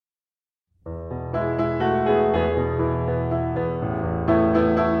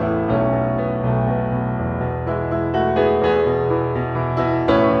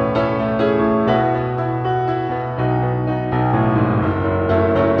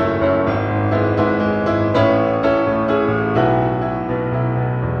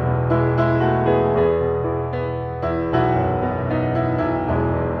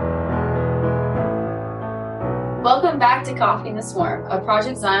Coffee in the Swarm, a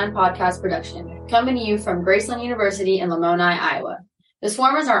Project Zion podcast production, coming to you from Graceland University in Lamoni, Iowa. The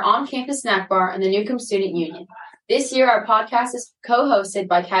Swarm is our on-campus snack bar and the Newcomb Student Union. This year, our podcast is co-hosted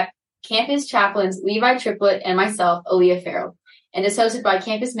by campus chaplains Levi Triplett and myself, Aaliyah Farrell, and is hosted by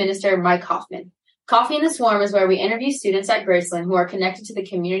campus minister Mike Hoffman. Coffee in the Swarm is where we interview students at Graceland who are connected to the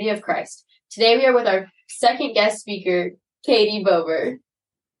community of Christ. Today, we are with our second guest speaker, Katie Bover.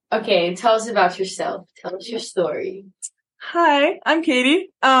 Okay, tell us about yourself. Tell us your story. Hi, I'm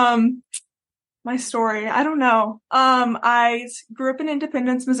Katie. My story, I don't know. I grew up in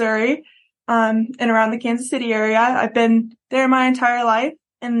Independence, Missouri, and around the Kansas City area. I've been there my entire life,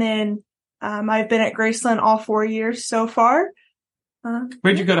 and then I've been at Graceland all 4 years so far.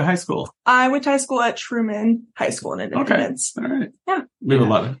 Where'd you go to high school? I went to high school at Truman High School in Independence. Okay, all right. Yeah. We have a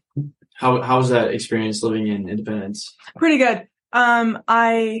lot of. How was that experience living in Independence? Pretty good.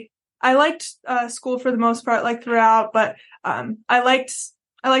 I liked school for the most part, like throughout, but I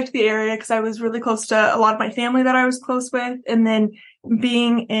liked the area because I was really close to a lot of my family that I was close with, and then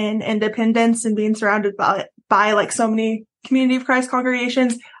being in Independence and being surrounded by like so many Community of Christ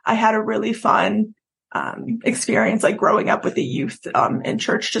congregations, I had a really fun experience, like growing up with the youth in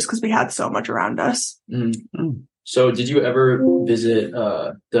church, just because we had so much around us. Mm-hmm. So, did you ever visit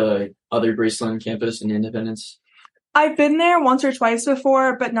the other Graceland campus in Independence? I've been there once or twice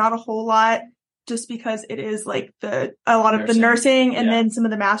before, but not a whole lot, just because it is like a lot of the nursing and then some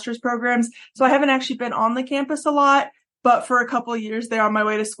of the master's programs. So I haven't actually been on the campus a lot, but for a couple of years there on my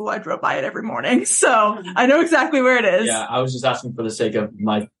way to school, I drove by it every morning. So I know exactly where it is. Yeah, I was just asking for the sake of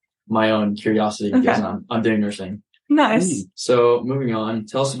my own curiosity because I'm doing nursing. Nice. So moving on,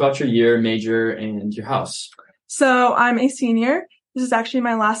 tell us about your year, major, and your house. So I'm a senior. This is actually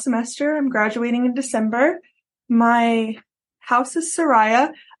my last semester. I'm graduating in December. My house is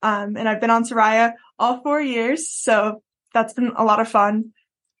Soraya, and I've been on Soraya all 4 years, so that's been a lot of fun.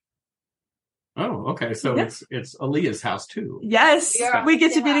 Oh, okay. So it's Aaliyah's house too. Yes, we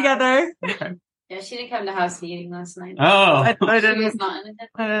get to be together. Okay. Yeah, she didn't come to house meeting last night. Oh, I didn't. She was not in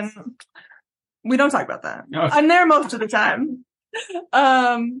attendance. We don't talk about that. Okay. I'm there most of the time.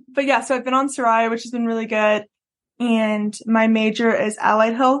 But yeah, so I've been on Soraya, which has been really good, and my major is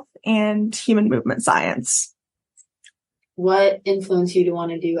Allied Health and Human Movement Science. What influenced you to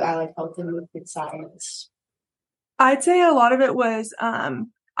want to do Allied Health and Movement Science? I'd say a lot of it was,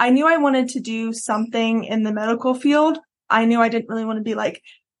 I knew I wanted to do something in the medical field. I knew I didn't really want to be like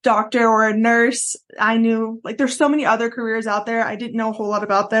doctor or a nurse. I knew like there's so many other careers out there. I didn't know a whole lot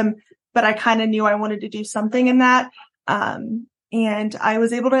about them, but I kind of knew I wanted to do something in that. And I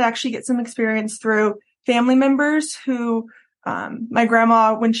was able to actually get some experience through family members who, my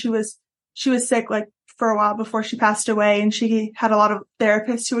grandma, when she was sick, like for a while before she passed away, and she had a lot of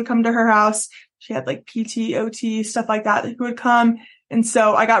therapists who would come to her house. She had like PT, OT, stuff like that who would come. And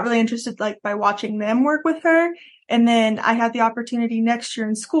so I got really interested like by watching them work with her. And then I had the opportunity next year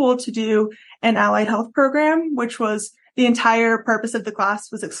in school to do an allied health program, which was the entire purpose of the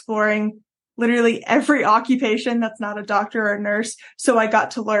class was exploring literally every occupation that's not a doctor or a nurse. So I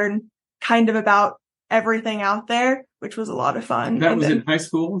got to learn kind of about everything out there, which was a lot of fun. That was in high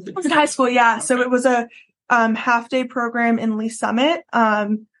school? It was in high school, yeah. Okay. So it was a half-day program in Lee Summit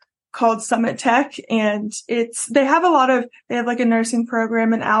called Summit Tech, and they have like a nursing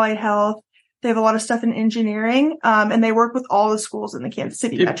program in allied health. They have a lot of stuff in engineering, and they work with all the schools in the Kansas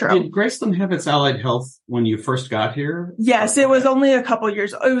City metro. Did Graceland have its allied health when you first got here? Yes, it was only a couple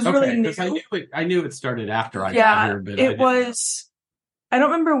years. It was really new. I knew it started after I got here, but I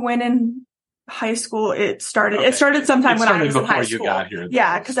don't remember when in high school it started. Okay. It started sometime when I was in high school. You got here.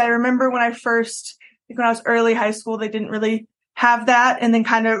 Yeah, because I remember when I was early high school, they didn't really have that, and then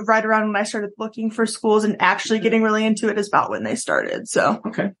kind of right around when I started looking for schools and actually getting really into it is about when they started. So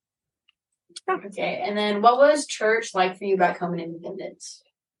okay. Okay, and then what was church like for you back home in Independence?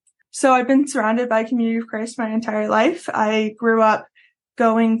 So I've been surrounded by Community of Christ my entire life. I grew up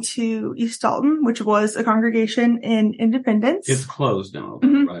going to East Dalton, which was a congregation in Independence. It's closed now,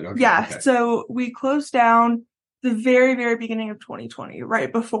 mm-hmm. Right? Okay, yeah, okay. So we closed down the very, very beginning of 2020,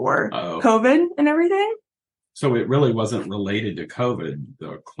 right before COVID and everything. So it really wasn't related to COVID,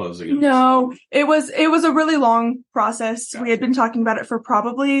 the closing. No, it was a really long process. Gotcha. We had been talking about it for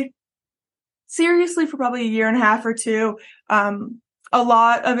probably a year and a half or two. A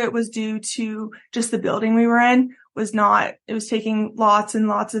lot of it was due to just the building we were in it was taking lots and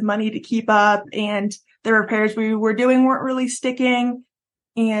lots of money to keep up, and the repairs we were doing weren't really sticking,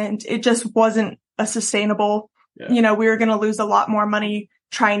 and it just wasn't a sustainable, we were going to lose a lot more money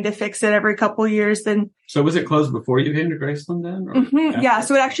trying to fix it every couple years. Then, So was it closed before you came to Graceland then? Or yeah.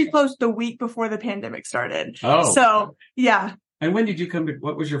 So it actually closed the week before the pandemic started. Oh. So yeah. And when did you come to,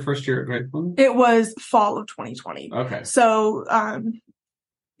 what was your first year at Graceland? It was fall of 2020. Okay. So,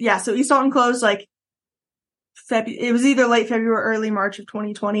 so East Alton closed like it was either late February or early March of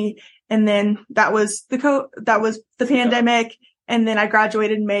 2020. And then that was the pandemic. And then I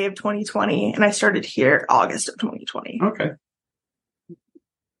graduated in May of 2020 and I started here August of 2020. Okay.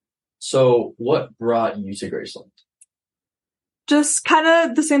 So what brought you to Graceland? Just kind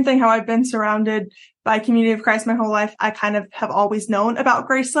of the same thing, how I've been surrounded by Community of Christ my whole life. I kind of have always known about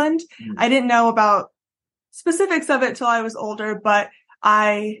Graceland. Mm-hmm. I didn't know about specifics of it till I was older, but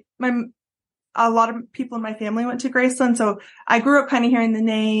a lot of people in my family went to Graceland. So I grew up kind of hearing the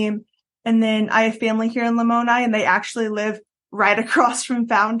name. And then I have family here in Lamoni and they actually live right across from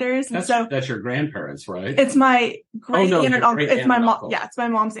Founders. And that's your grandparents, right? It's my great aunt and uncle. It's my mom. Uncle. Yeah, it's my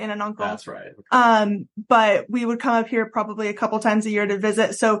mom's aunt and uncle. That's right. Okay. But we would come up here probably a couple times a year to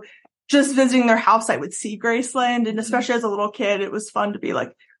visit. So just visiting their house, I would see Graceland. And especially as a little kid, it was fun to be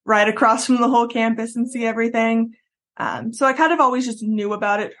like right across from the whole campus and see everything. So I kind of always just knew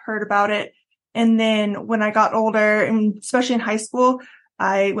about it, heard about it. And then when I got older, and especially in high school,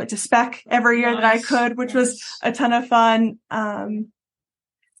 I went to spec every year that I could, which was a ton of fun.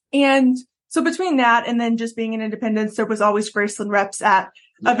 And so between that and then just being in Independence, there was always Graceland reps at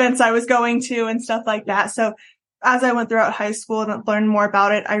events I was going to and stuff like that. So as I went throughout high school and learned more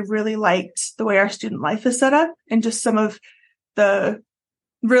about it, I really liked the way our student life is set up and just some of the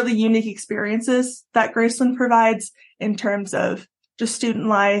really unique experiences that Graceland provides in terms of just student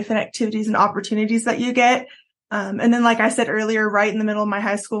life and activities and opportunities that you get. And then, like I said earlier, right in the middle of my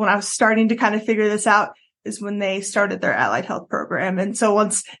high school, when I was starting to kind of figure this out, is when they started their allied health program. And so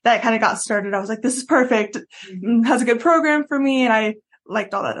once that kind of got started, I was like, this is perfect. It has a good program for me. And I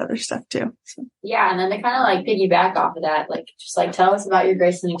liked all that other stuff too. So. Yeah. And then to kind of like piggyback off of that, like, just like tell us about your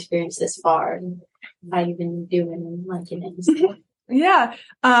Graceland experience this far and how you've been doing and liking it and stuff. Yeah.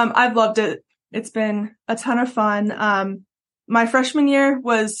 I've loved it. It's been a ton of fun. My freshman year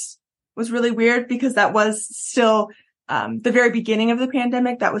was really weird because that was still the very beginning of the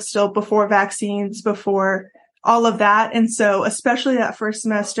pandemic. That was still before vaccines, before all of that. And so especially that first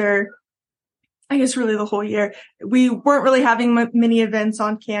semester, I guess really the whole year, we weren't really having many events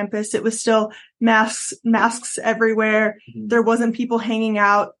on campus. It was still masks everywhere. Mm-hmm. There wasn't people hanging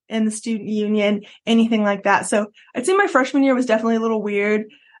out in the student union, anything like that. So I'd say my freshman year was definitely a little weird.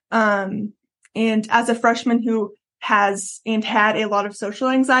 And as a freshman who has and had a lot of social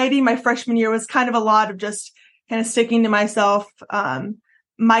anxiety, my freshman year was kind of a lot of just kind of sticking to myself.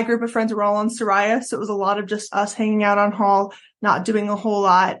 My group of friends were all on Soraya, so it was a lot of just us hanging out on hall, not doing a whole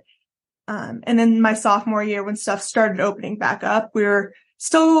lot. And then my sophomore year, when stuff started opening back up, we were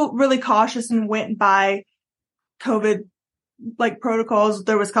still really cautious and went by COVID like protocols.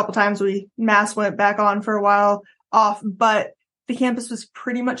 There was a couple times masks went back on for a while off, but the campus was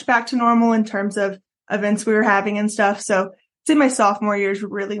pretty much back to normal in terms of events we were having and stuff. So I'd say my sophomore year is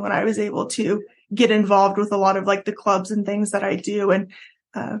really when I was able to get involved with a lot of like the clubs and things that I do. And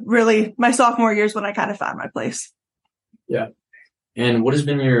really my sophomore year is when I kind of found my place. Yeah. And what has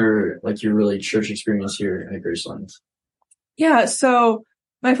been your really church experience here at Graceland? Yeah. So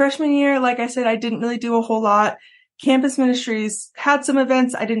my freshman year, like I said, I didn't really do a whole lot. Campus ministries had some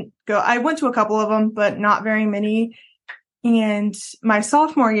events. I didn't go. I went to a couple of them, but not very many. And my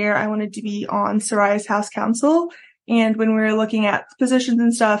sophomore year, I wanted to be on Soraya's house council. And when we were looking at positions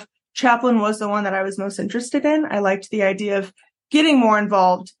and stuff, chaplain was the one that I was most interested in. I liked the idea of getting more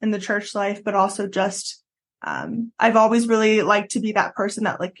involved in the church life, but also just, I've always really liked to be that person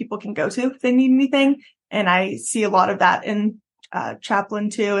that like people can go to if they need anything. And I see a lot of that in, chaplain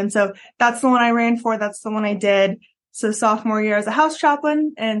too. And so that's the one I ran for. That's the one I did. So sophomore year as a house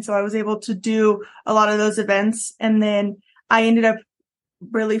chaplain. And so I was able to do a lot of those events. And then I ended up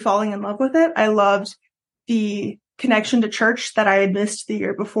really falling in love with it. I loved the connection to church that I had missed the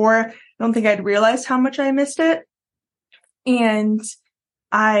year before. I don't think I'd realized how much I missed it. And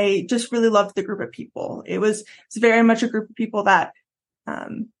I just really loved the group of people. It's very much a group of people that,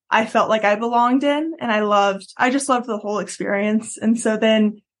 I felt like I belonged in, and I just loved the whole experience. And so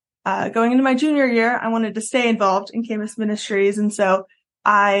then, going into my junior year, I wanted to stay involved in campus ministries. And so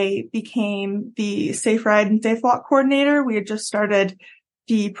I became the Safe Ride and Safe Walk coordinator. We had just started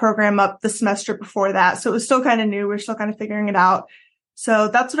the program up the semester before that. So it was still kind of new. We were still kind of figuring it out. So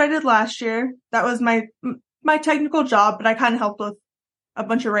that's what I did last year. That was my technical job, but I kind of helped with a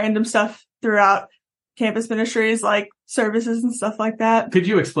bunch of random stuff throughout campus ministries, like services and stuff like that. Could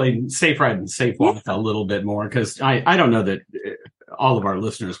you explain Safe Ride and Safe Walk a little bit more? Because I don't know that all of our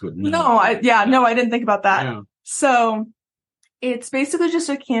listeners would know. No, I didn't think about that. Yeah. So it's basically just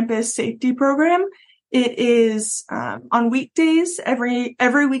a campus safety program. It is on weekdays, every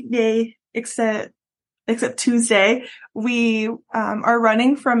weekday except Tuesday. We are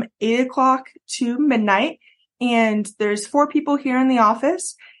running from 8:00 to midnight, and there's 4 people here in the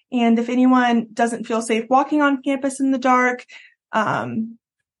office. And if anyone doesn't feel safe walking on campus in the dark,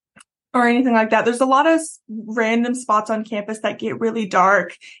 or anything like that, there's a lot of random spots on campus that get really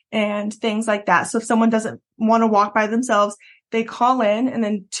dark and things like that. So if someone doesn't want to walk by themselves, they call in, and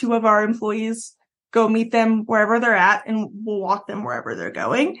then 2 of our employees go meet them wherever they're at, and we'll walk them wherever they're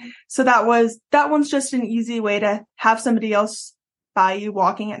going. So that one's just an easy way to have somebody else by you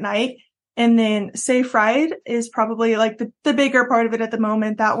walking at night. And then Safe Ride is probably like the bigger part of it at the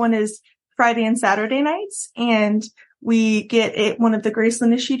moment. That one is Friday and Saturday nights. And we get one of the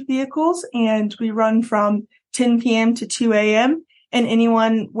Graceland issued vehicles, and we run from 10 p.m. to 2 a.m. And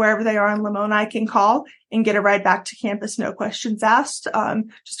anyone, wherever they are in Lamoni, can call and get a ride back to campus. No questions asked.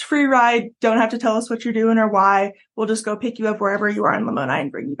 Just a free ride. Don't have to tell us what you're doing or why. We'll just go pick you up wherever you are in Lamoni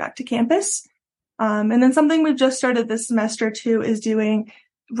and bring you back to campus. And then something we've just started this semester too is doing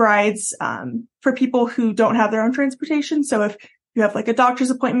rides for people who don't have their own transportation. So if you have like a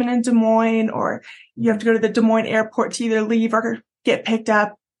doctor's appointment in Des Moines, or you have to go to the Des Moines airport to either leave or get picked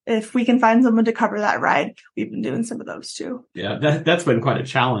up, if we can find someone to cover that ride, we've been doing some of those too. Yeah, that's been quite a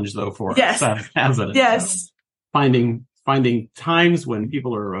challenge though for Yes. us, hasn't it? Yes. Finding times when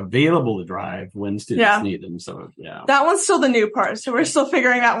people are available to drive when students need them. So yeah. That one's still the new part. So we're still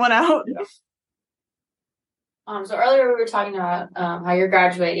figuring that one out. Yeah. So earlier we were talking about how you're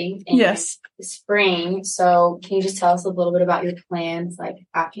graduating in Yes. the spring. So can you just tell us a little bit about your plans, like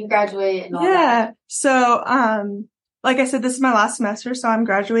after you graduate and all that? So, like I said, this is my last semester, so I'm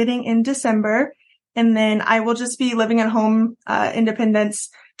graduating in December, and then I will just be living at home,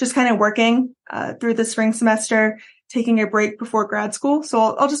 independence, just kind of working through the spring semester, taking a break before grad school. So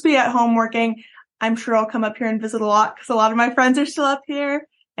I'll just be at home working. I'm sure I'll come up here and visit a lot because a lot of my friends are still up here,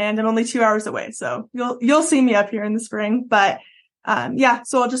 and I'm only 2 hours away. So you'll see me up here in the spring. But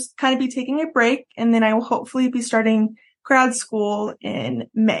so I'll just kind of be taking a break, and then I will hopefully be starting grad school in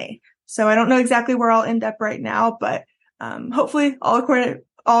May. So I don't know exactly where I'll end up right now, but hopefully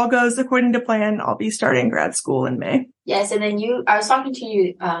all goes according to plan. I'll be starting grad school in May. Yes, and then I was talking to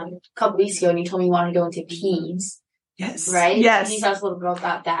you a couple weeks ago, and you told me you wanted to go into peds. Yes. Right? Yes. Can you tell us a little bit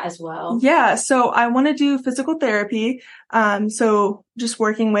about that as well? Yeah. So I want to do physical therapy. So just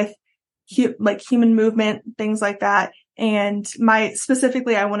working with human movement, things like that. And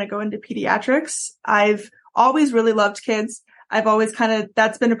specifically, I want to go into pediatrics. I've always really loved kids. I've always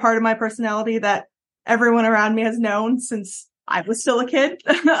that's been a part of my personality that everyone around me has known since I was still a kid.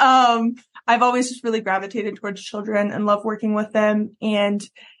 I've always just really gravitated towards children and love working with them. And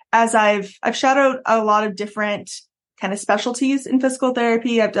as I've shadowed a lot of different kind of specialties in physical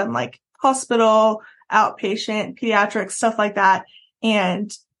therapy, I've done like hospital, outpatient, pediatrics, stuff like that.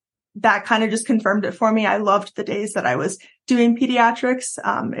 And that kind of just confirmed it for me. I loved the days that I was doing pediatrics.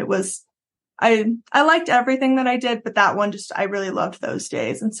 I liked everything that I did, but that one I really loved those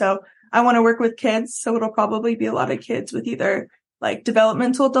days. And so I want to work with kids. So it'll probably be a lot of kids with either like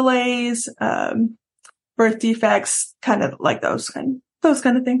developmental delays, birth defects, kind of like those kind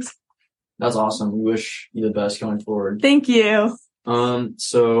of things. That's awesome. We wish you the best going forward. Thank you.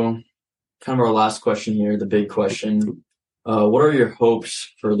 So kind of our last question here, the big question. What are your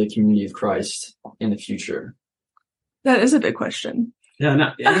hopes for the community of Christ in the future? That is a big question.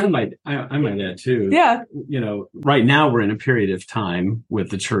 Yeah, I might add too. Yeah. Right now we're in a period of time with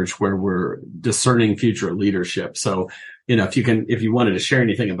the church where we're discerning future leadership. So, if you wanted to share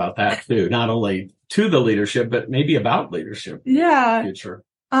anything about that too, not only to the leadership, but maybe about leadership. Yeah. In the future.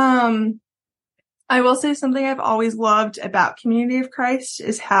 I will say something I've always loved about Community of Christ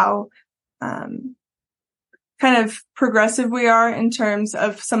is how, kind of progressive we are in terms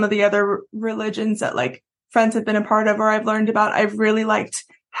of some of the other religions that like friends have been a part of or I've learned about. I've really liked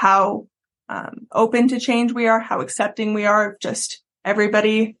how open to change we are, how accepting we are of just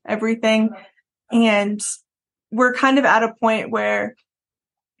everybody, everything. And we're kind of at a point where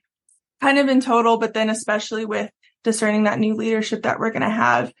kind of in total, but then especially with discerning that new leadership that we're going to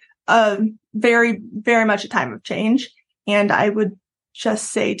have, very, very much a time of change. And I would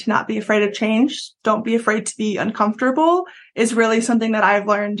just say to not be afraid of change. Don't be afraid to be uncomfortable is really something that I've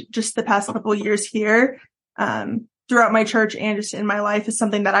learned just the past couple of years here. Throughout my church and just in my life is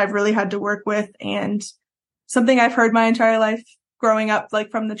something that I've really had to work with, and something I've heard my entire life growing up,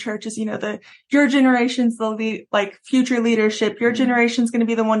 like from the church is, your generation's future leadership, your generation's going to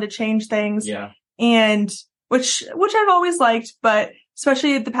be the one to change things. Yeah. And which I've always liked, but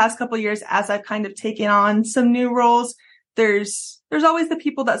especially the past couple of years as I've kind of taken on some new roles, there's always the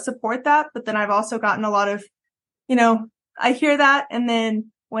people that support that, but then I've also gotten a lot of, I hear that, and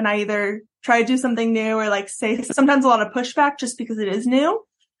then when I either try to do something new or like say sometimes a lot of pushback just because it is new,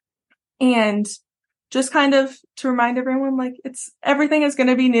 and just kind of to remind everyone, like, everything is going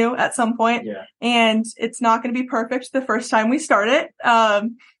to be new at some point, and it's not going to be perfect the first time we start it.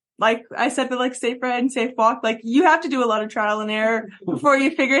 Like I said, with like Safe Ride and Safe Walk, like you have to do a lot of trial and error before you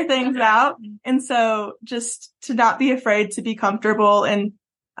figure things out. And so just to not be afraid to be comfortable and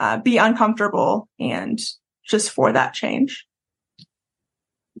be uncomfortable, and just for that change.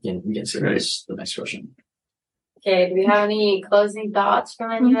 Again, we can see the next question. Okay, do we have any closing thoughts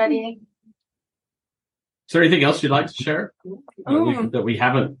from anybody? Is there anything else you'd like to share that we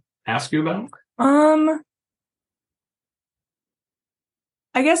haven't asked you about?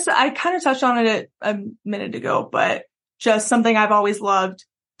 I guess I kind of touched on it a minute ago, but just something I've always loved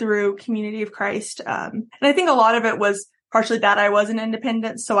through Community of Christ. And I think a lot of it was partially that I was an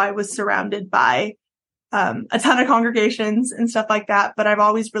independent, so I was surrounded by a ton of congregations and stuff like that. But I've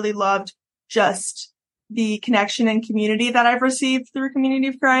always really loved just the connection and community that I've received through Community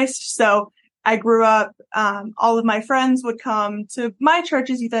of Christ. So I grew up, all of my friends would come to my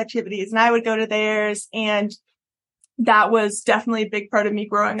church's youth activities and I would go to theirs. And that was definitely a big part of me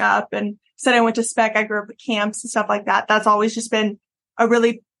growing up. And said I went to spec, I grew up at camps and stuff like that. That's always just been a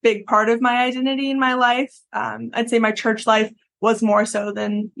really big part of my identity in my life. I'd say my church life was more so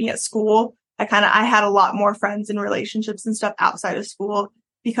than me at school. I had a lot more friends and relationships and stuff outside of school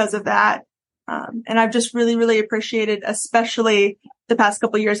because of that. And I've just really, really appreciated, especially the past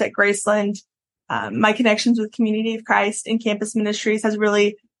couple of years at Graceland, my connections with Community of Christ and campus ministries has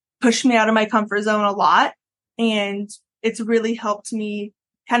really pushed me out of my comfort zone a lot. And it's really helped me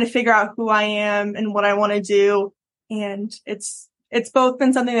kind of figure out who I am and what I want to do. And it's both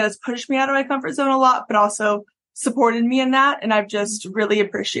been something that has pushed me out of my comfort zone a lot, but also supported me in that. And I've just really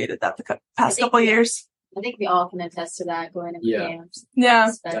appreciated that the past couple of years. I think we all can attest to that going to camps.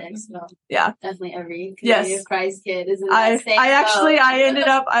 Yeah. Definitely. So yeah. Definitely every Community of Christ kid is in that I ended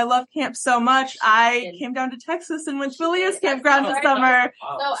up, I love camp so much. I came down to Texas and went to Leah's campground this summer.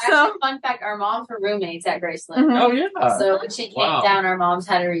 So actually, fun fact, our moms were roommates at Graceland. Mm-hmm. Oh, yeah. So when she came down, our moms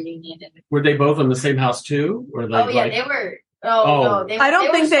had a reunion. Were they both in the same house too? Or they were. No, I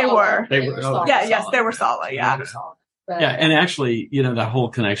don't think they were. They were. Yes, they were solid. Yeah. Yeah, and actually, that whole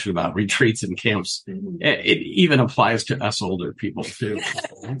connection about retreats and camps, it even applies to us older people too.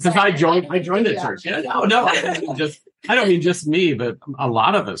 Because I joined the church. Yeah, no, I don't mean just me, but a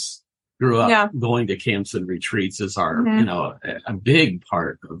lot of us grew up going to camps and retreats as our, a big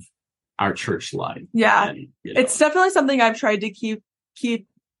part of our church life. Yeah, and, it's definitely something I've tried to keep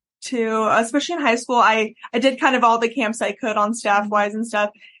to, especially in high school. I did kind of all the camps I could on staff wise and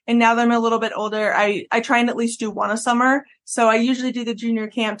stuff. And now that I'm a little bit older, I try and at least do one a summer. So I usually do the junior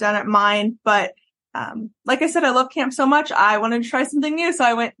camp down at mine. But like I said, I love camp so much. I wanted to try something new. So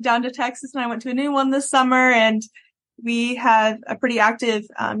I went down to Texas and I went to a new one this summer. And we had a pretty active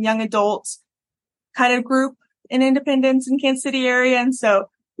young adult kind of group in Independence in Kansas City area. And so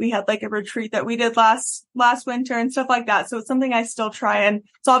we had like a retreat that we did last winter and stuff like that. So it's something I still try. And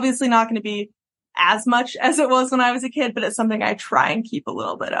it's obviously not going to be as much as it was when I was a kid, but it's something I try and keep a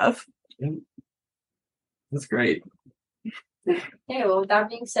little bit of. That's great. Okay, well, with that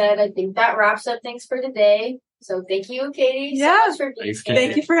being said, I think that wraps up things for today. So thank you, Katie, so much for being here.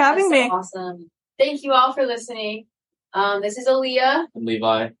 Thank you for having me. Awesome. Thank you all for listening. This is Aaliyah. And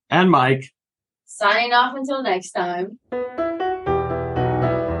Levi. And Mike. Signing off until next time.